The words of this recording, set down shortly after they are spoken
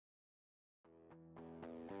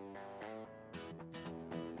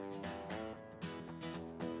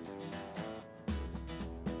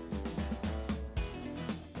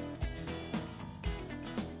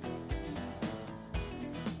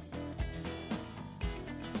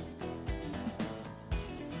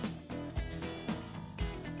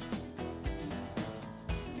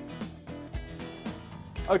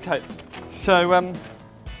Okay, so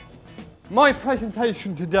my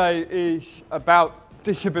presentation today is about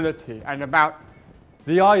disability and about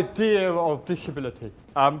the idea of disability.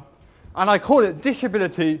 And I call it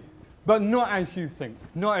disability, but not as you think,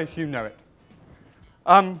 not as you know it.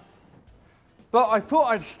 But I thought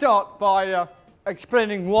I'd start by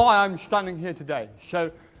explaining why I'm standing here today. So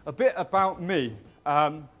a bit about me.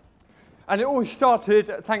 And it all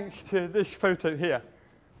started thanks to this photo here.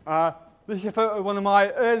 This is a photo of one of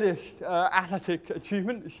my earliest athletic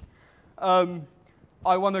achievements. I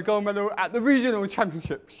won a gold medal at the regional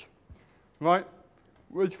championships, right?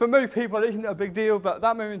 Which for most people isn't a big deal, but at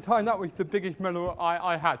that moment in time, that was the biggest medal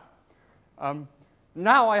I had.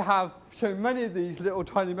 Now I have so many of these little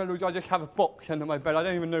tiny medals, I just have a box under my bed. I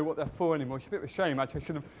don't even know what they're for anymore. It's a bit of a shame, actually.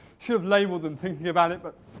 I should have labelled them thinking about it,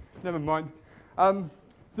 but never mind.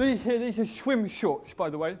 These are swim shorts, by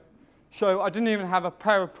the way. So I didn't even have a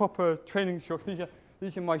pair of proper training shorts.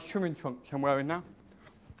 These are my swimming trunks I'm wearing now.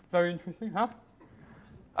 Very interesting, huh?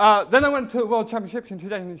 Then I went to the World Championships in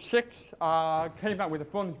 2006. Came back with a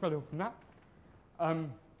bronze medal from that.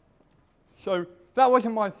 So that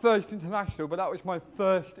wasn't my first international, but that was my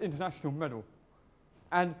first international medal.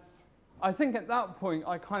 And I think at that point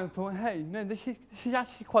I kind of thought, hey, no, this is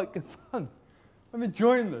actually quite good fun. I'm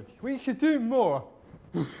enjoying this. We should do more.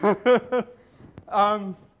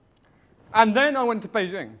 And then I went to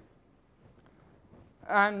Beijing.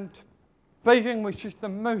 And Beijing was just the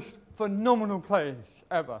most phenomenal place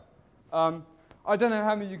ever. I don't know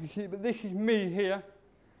how many you can see, but this is me here.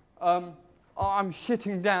 I'm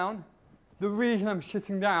sitting down. The reason I'm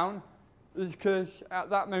sitting down is because at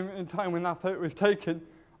that moment in time when that photo was taken,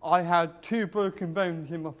 I had 2 broken bones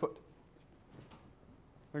in my foot.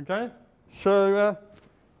 Okay? So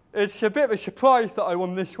it's a bit of a surprise that I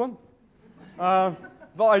won this one.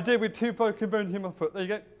 But I did with 2 broken bones in my foot. There you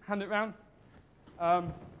go, hand it round.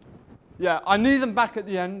 Yeah, I need them back at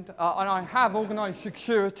the end, and I have organised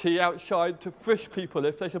security outside to frisk people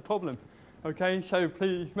if there's a problem. Okay, so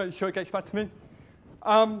please make sure it gets back to me.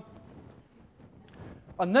 And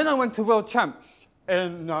then I went to World Champs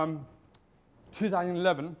in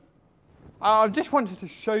 2011. I just wanted to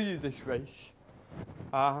show you this race.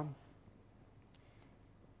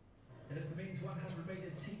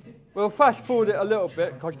 We'll fast forward it a little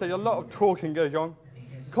bit because there's a lot of talking goes on.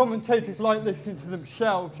 Commentators like listening to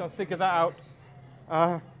themselves, so I figured that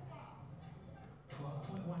out.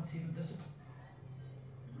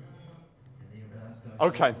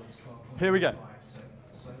 Okay, here we go.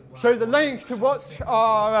 So the links to watch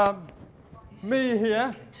are me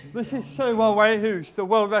here. This is So Wei, who's the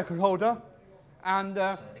world record holder. And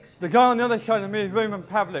the guy on the other side of me is Roman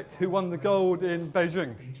Pavlik, who won the gold in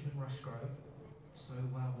Beijing. Ben Rushgrove, So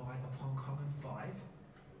Wei of Hong Kong in 5,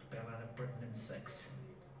 Berlin of Britain in 6.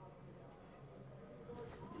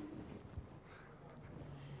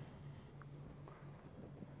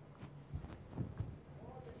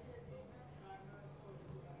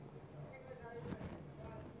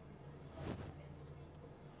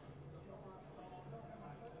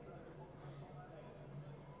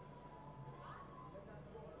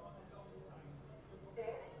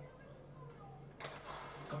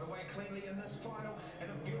 Got away cleanly in this final, and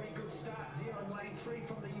a very good start there on lane 3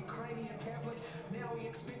 from the Ukrainian Pavlik. Now we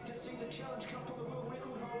expect to see the challenge come from the world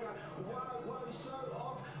record holder, So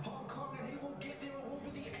of Hong Kong, and he will get there. It will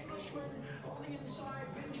be the Englishman on the inside,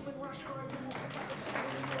 Ben Rushgrove, who will pick up the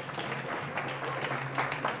second.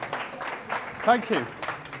 Thank you.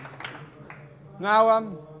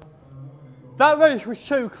 Now, that race was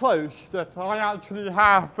so close that I actually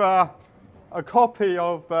have a copy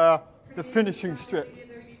of the finishing strip.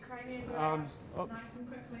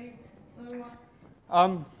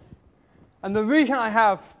 And the reason I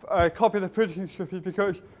have a copy of the finishing strip is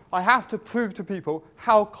because I have to prove to people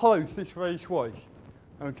how close this race was.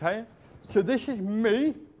 Okay? So this is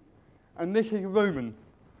me, and this is Roman.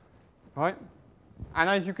 Right? And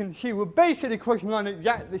as you can see, we're basically crossing the line at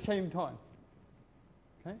exactly the same time.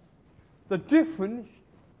 Okay? The difference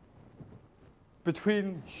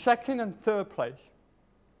between second and third place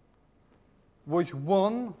was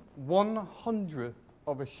 1/100th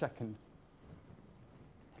of a second.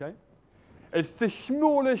 Okay? It's the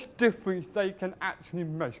smallest difference they can actually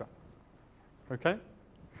measure. Okay?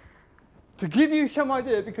 To give you some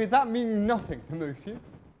idea, because that means nothing to most of you,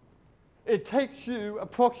 it takes you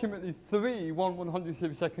approximately 3 1/100ths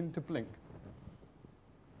of a second to blink.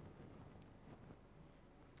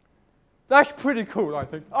 That's pretty cool, I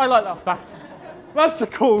think. I like that fact. That's a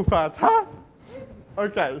cool fact, huh?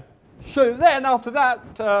 Okay. So then, after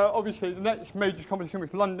that, obviously, the next major competition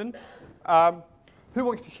was London. Who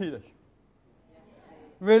wants to see this?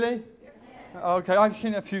 Really? Okay, I've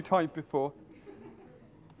seen it a few times before.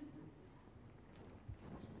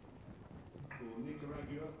 For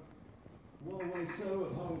Nicaragua, Wai So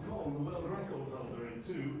of Hong Kong, the world record holder in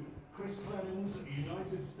 2. Chris Clemens,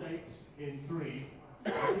 United States in 3.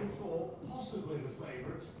 In 4, possibly the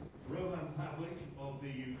favourite, Roman Pavlik of the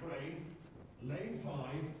Ukraine. Lane 5,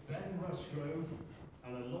 Ben Rushgrove,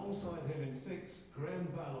 and alongside him in 6, Graham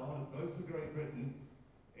Ballard, both for Great Britain.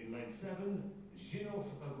 In lane 7, Zhinov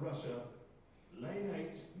of Russia. Lane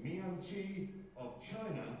 8, Mian Chi of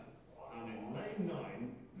China. And in lane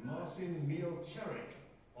 9, Marcin Mielczarek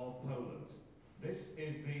of Poland. This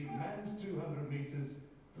is the men's 200 metres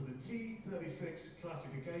for the T36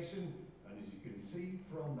 classification. And as you can see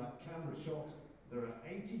from that camera shot, there are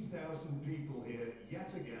 80,000 people here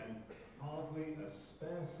yet again, hardly a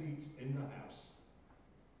spare seat in the house.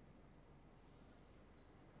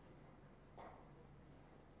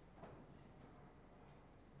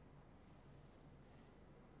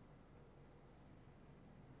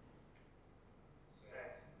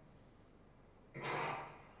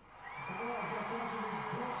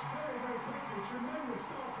 Tremendous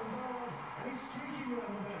start from Ballard, and he's streaking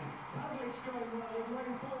around the bend. Pavlik's going well in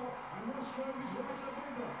lane 4, and Rushgrove is right up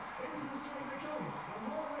with them. Into the straight they come, and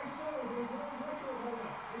Wai So, the world record holder,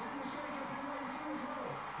 is in the shake-up in lane 2 as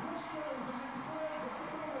well. Rushgrove is in 4th at the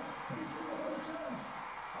moment, but he's still got a chance.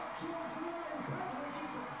 Up towards the line, Pavlik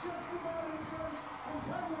is just about in front, and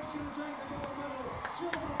Pavlik's going to take the gold medal.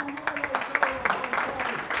 Silver for Wai So of Hong Kong,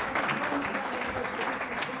 and the bronze medal goes to Britain's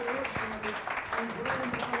Ben Rushgrove, and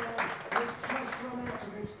Graham Ballard.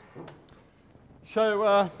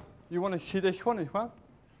 So, you want to see this one as well?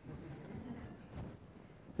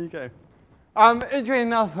 Here you go. Interesting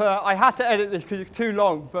enough, I had to edit this because it's too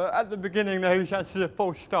long, but at the beginning there was actually a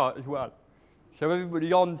false start as well. So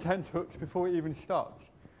everybody's on 10 hooks before it even starts.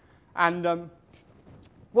 And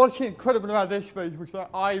what's incredible about this race was that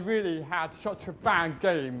I really had such a bad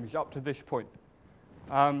games up to this point.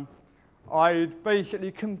 I'd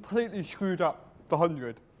basically completely screwed up the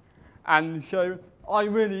 100. And so I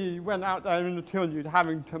really went out there in the 200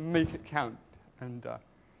 having to make it count. And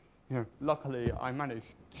you know, luckily I managed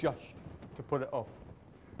just to put it off.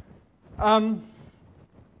 Now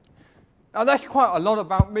that's quite a lot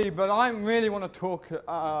about me, but I really want to talk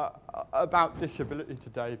about disability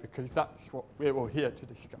today because that's what we're all here to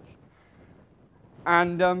discuss.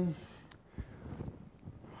 And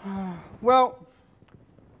well,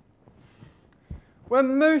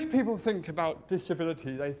 when most people think about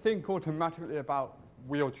disability, they think automatically about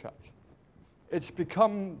wheelchairs. It's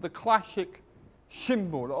become the classic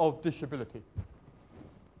symbol of disability.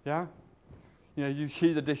 Yeah? You know, you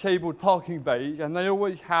see the disabled parking bays, and they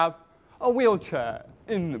always have a wheelchair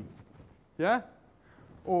in them. Yeah?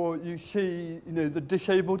 Or you see, you know, the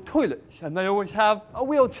disabled toilets, and they always have a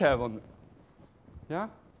wheelchair on them. Yeah?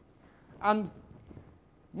 And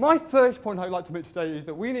my first point I'd like to make today is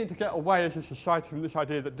that we need to get away as a society from this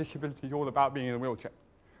idea that disability is all about being in a wheelchair.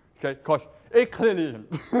 Okay, because it clearly isn't.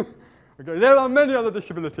 Okay, there are many other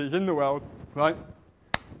disabilities in the world, right?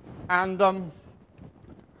 And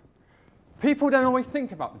people don't always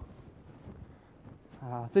think about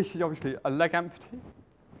them. This is obviously a leg amputee.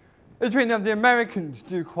 It's really the Americans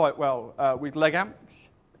do quite well with leg amps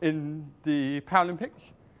in the Paralympics.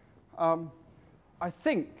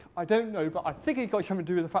 I don't know, but I think it's got something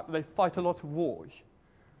to do with the fact that they fight a lot of wars.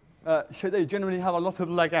 So they generally have a lot of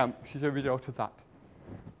leg amps as a result of that.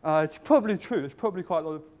 It's probably true. There's probably quite a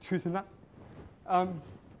lot of truth in that.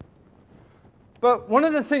 But one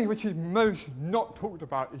of the things which is most not talked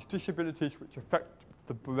about is disabilities which affect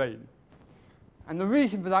the brain. And the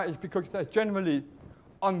reason for that is because they're generally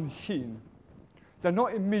unseen. They're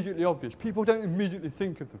not immediately obvious. People don't immediately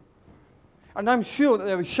think of them. And I'm sure that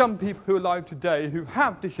there are some people who are alive today who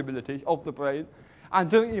have disabilities of the brain and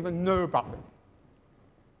don't even know about them.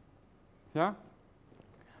 Yeah?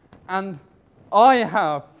 And I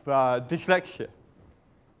have dyslexia.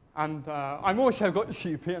 And I'm also got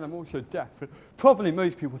CP and I'm also deaf. But probably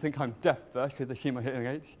most people think I'm deaf first because they see my hearing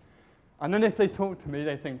aids. And then if they talk to me,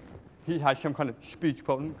 they think he has some kind of speech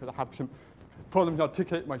problem because I have some problems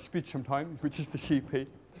articulating my speech sometimes, which is the CP.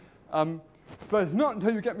 But it's not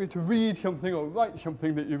until you get me to read something or write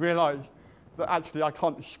something that you realize that actually I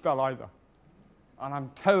can't spell either. And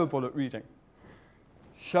I'm terrible at reading.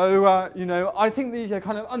 So, you know, I think these are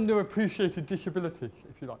kind of underappreciated disabilities,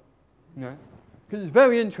 if you like. You know? Because it's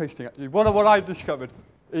very interesting, actually. What I've discovered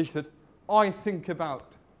is that I think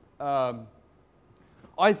about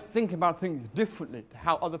things differently to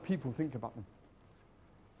how other people think about them.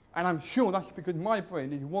 And I'm sure that's because my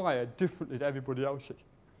brain is wired differently to everybody else's.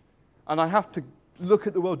 And I have to look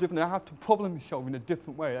at the world differently. I have to problem solve in a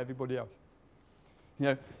different way to everybody else. You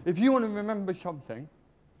know, if you want to remember something,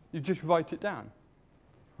 you just write it down,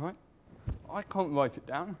 right? I can't write it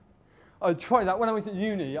down. I tried that when I was at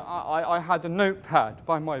uni. I had a notepad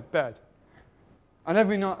by my bed. And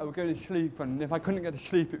every night I would go to sleep, and if I couldn't get to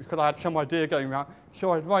sleep, it was because I had some idea going around. So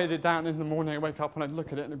I'd write it down in the morning, I'd wake up and I'd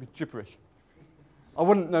look at it and it'd be gibberish. I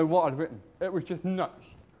wouldn't know what I'd written. It was just nuts.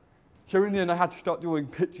 So in the end I had to start drawing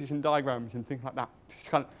pictures and diagrams and things like that. Just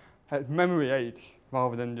kind of had memory aids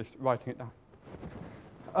rather than just writing it down.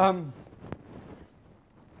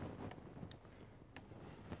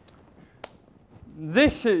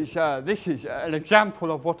 This is an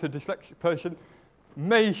example of what a dyslexic person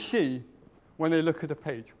may see when they look at a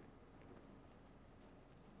page.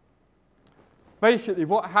 Basically,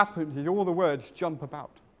 what happens is all the words jump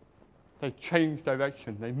about. They change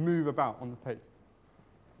direction. They move about on the page.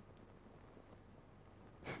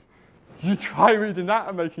 You try reading that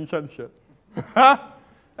and making sense of it.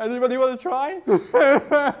 Anybody want to try?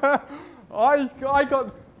 I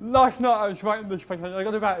got, last night I was writing this page, I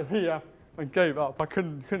got about here and gave up. I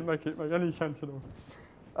couldn't make it make any sense at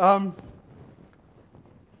all.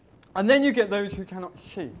 And then you get those who cannot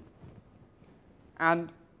see. And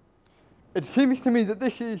it seems to me that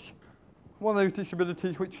this is one of those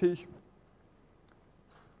disabilities which is,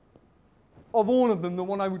 of all of them, the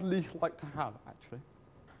one I would least like to have, actually.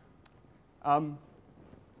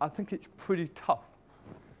 I think it's pretty tough.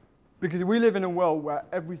 Because we live in a world where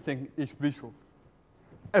everything is visual.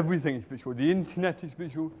 Everything is visual. The internet is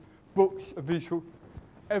visual. Books are visual.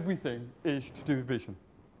 Everything is to do with vision.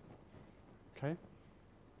 Okay?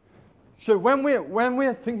 So when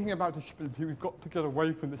we're thinking about disability, we've got to get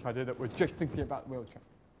away from this idea that we're just thinking about the wheelchair.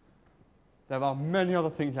 There are many other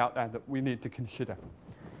things out there that we need to consider.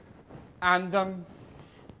 And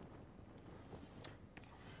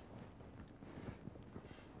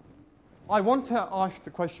I want to ask the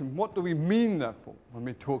question, what do we mean, therefore, when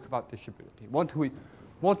we talk about disability? What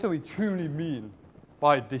do we truly mean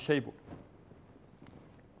by disabled?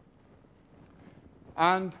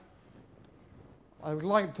 And I would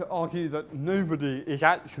like to argue that nobody is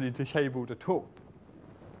actually disabled at all,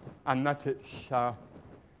 and that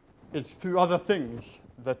it's through other things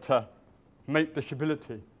that make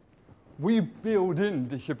disability. We build in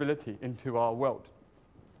disability into our world.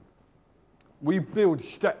 We build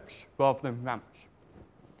steps rather than ramps.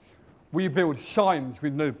 We build signs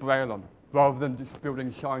with no braille on, rather than just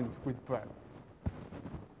building signs with braille.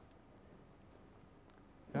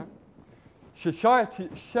 Yeah? Society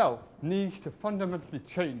itself needs to fundamentally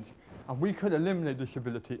change, and we could eliminate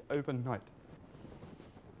disability overnight.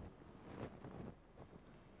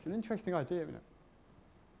 It's an interesting idea, isn't it?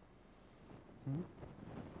 Mm-hmm.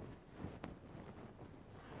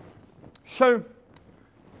 So,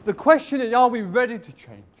 the question is, are we ready to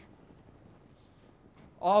change?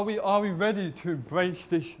 Are we ready to embrace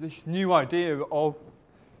this new idea of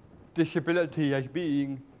disability as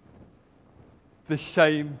being the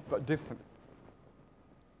same but different?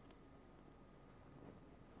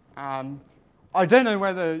 I don't know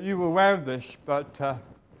whether you were aware of this, but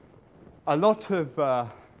a lot of,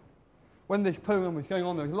 when this program was going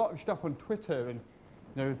on, there was a lot of stuff on Twitter and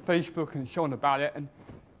Facebook and so on about it. And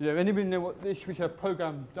anybody know what this was? A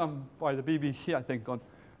program done by the BBC, I think, on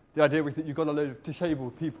the idea was that you got a load of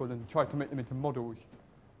disabled people and tried to make them into models.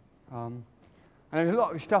 And there was a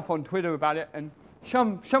lot of stuff on Twitter about it, and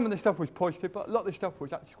some of the stuff was positive, but a lot of the stuff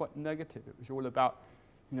was actually quite negative. It was all about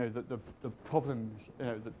the problems,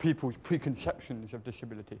 the people's preconceptions of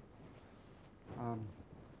disability.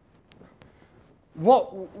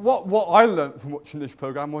 What I learned from watching this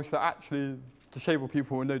program was that actually disabled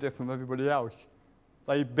people were no different from everybody else.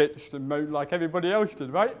 They bitched and moaned like everybody else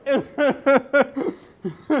did, right?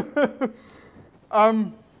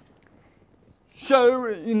 So,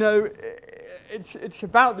 it's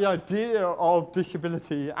about the idea of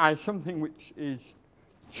disability as something which is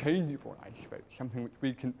changeable, I suppose, something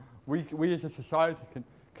which we as a society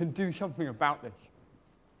can do something about this.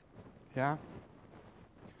 Yeah?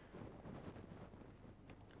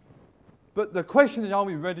 But the question is, are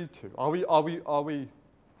we ready to?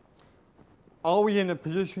 Are we in a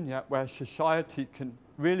position yet where society can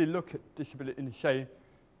really look at disability and say,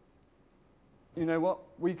 you know what,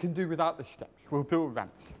 we can do without the steps, we'll build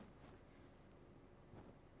ramps.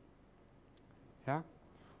 Yeah?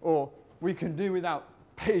 Or we can do without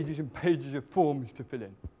pages and pages of forms to fill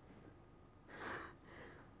in.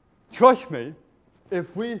 Trust me,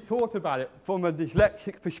 if we thought about it from a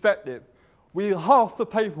dyslexic perspective, half the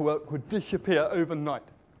paperwork would disappear overnight.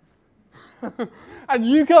 And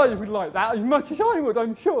you guys would like that as much as I would,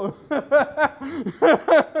 I'm sure.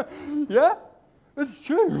 Yeah? It's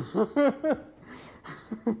true.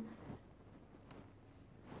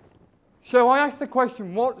 So I asked the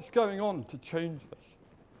question, what's going on to change this?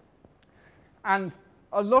 And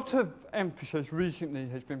a lot of emphasis recently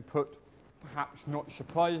has been put, perhaps not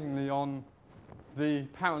surprisingly, on the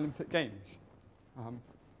Paralympic Games,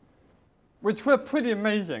 which were pretty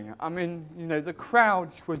amazing. I mean, you know, the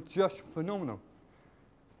crowds were just phenomenal.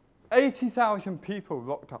 80,000 people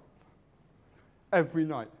rocked up every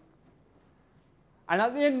night. And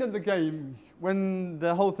at the end of the games, when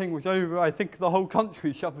the whole thing was over, I think the whole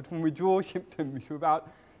country suffered from withdrawal symptoms for about,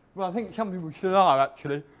 well, I think some people still are,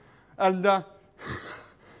 actually. And,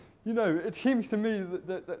 you know, it seems to me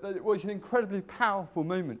that it was an incredibly powerful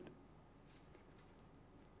moment.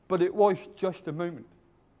 But it was just a moment.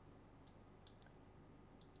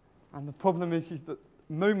 And the problem is that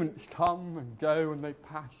moments come and go and they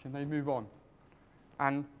pass and they move on.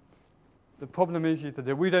 And the problem is that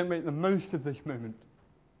if we don't make the most of this moment,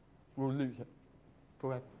 we'll lose it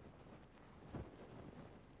forever.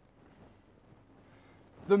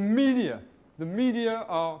 The media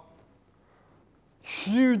are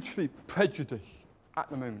hugely prejudiced at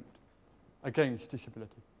the moment against disability.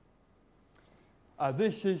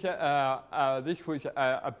 This was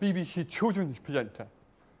a BBC children's presenter.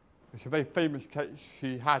 It's a very famous case.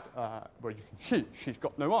 She had, well, you can see, she's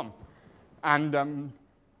got no arm. And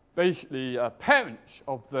basically, parents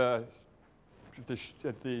of the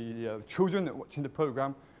children that were watching the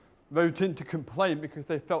programme wrote in to complain because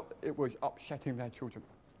they felt it was upsetting their children.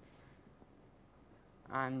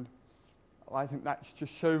 And I think that's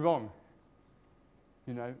just so wrong.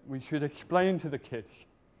 You know, we should explain to the kids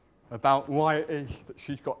about why it is that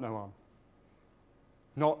she's got no arm.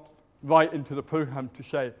 Not write into the programme to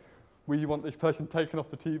say, we want this person taken off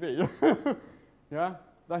the TV. Yeah?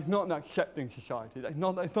 That's not an accepting society. That's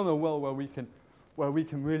not a world where we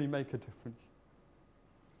can really make a difference.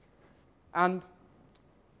 And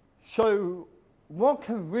so what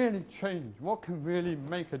can really change? What can really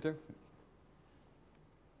make a difference?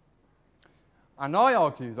 And I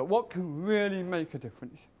argue that what can really make a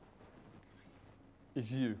difference is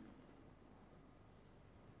you.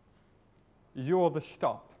 You're the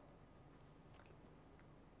start.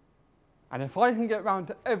 And if I can get round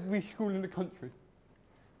to every school in the country,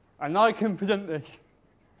 and I can present this,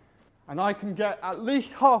 and I can get at least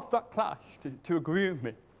half that class to agree with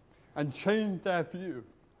me, and change their view,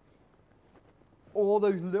 all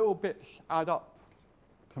those little bits add up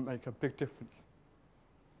to make a big difference.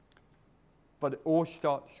 But it all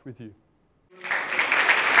starts with you.